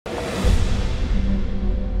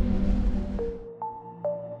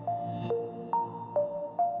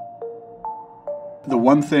The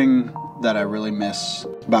one thing that I really miss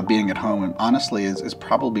about being at home, and honestly, is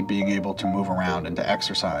probably being able to move around and to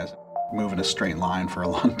exercise. Move in a straight line for a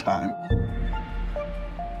long time.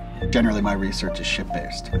 Generally, my research is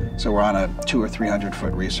ship-based, so we're on a 200 or 300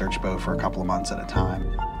 foot research boat for a couple of months at a time.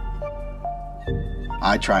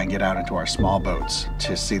 I try and get out into our small boats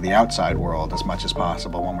to see the outside world as much as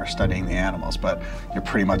possible when we're studying the animals, but you're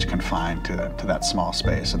pretty much confined to that small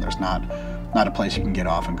space, and there's not a place you can get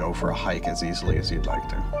off and go for a hike as easily as you'd like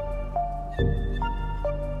to.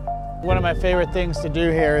 One of my favorite things to do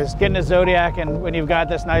here is get in a Zodiac, and when you've got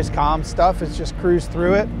this nice calm stuff, it's just cruise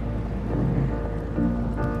through it.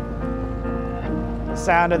 The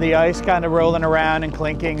sound of the ice kind of rolling around and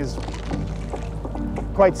clinking is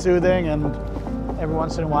quite soothing, and every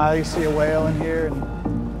once in a while you see a whale in here,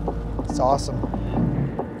 and it's awesome.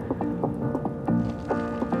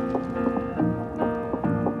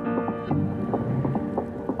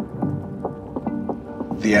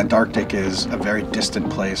 The Antarctic is a very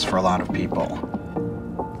distant place for a lot of people.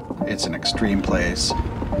 It's an extreme place.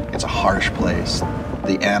 It's a harsh place.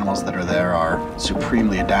 The animals that are there are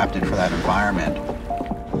supremely adapted for that environment.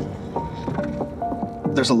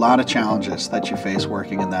 There's a lot of challenges that you face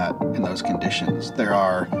working in those conditions. There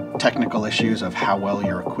are technical issues of how well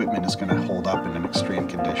your equipment is going to hold up in an extreme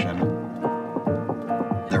condition.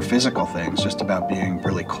 There are physical things, just about being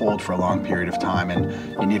really cold for a long period of time, and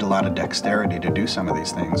you need a lot of dexterity to do some of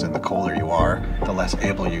these things, and the colder you are, the less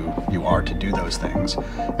able you are to do those things.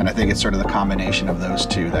 And I think it's sort of the combination of those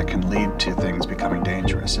two that can lead to things becoming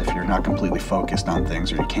dangerous if you're not completely focused on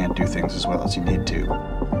things or you can't do things as well as you need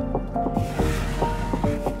to.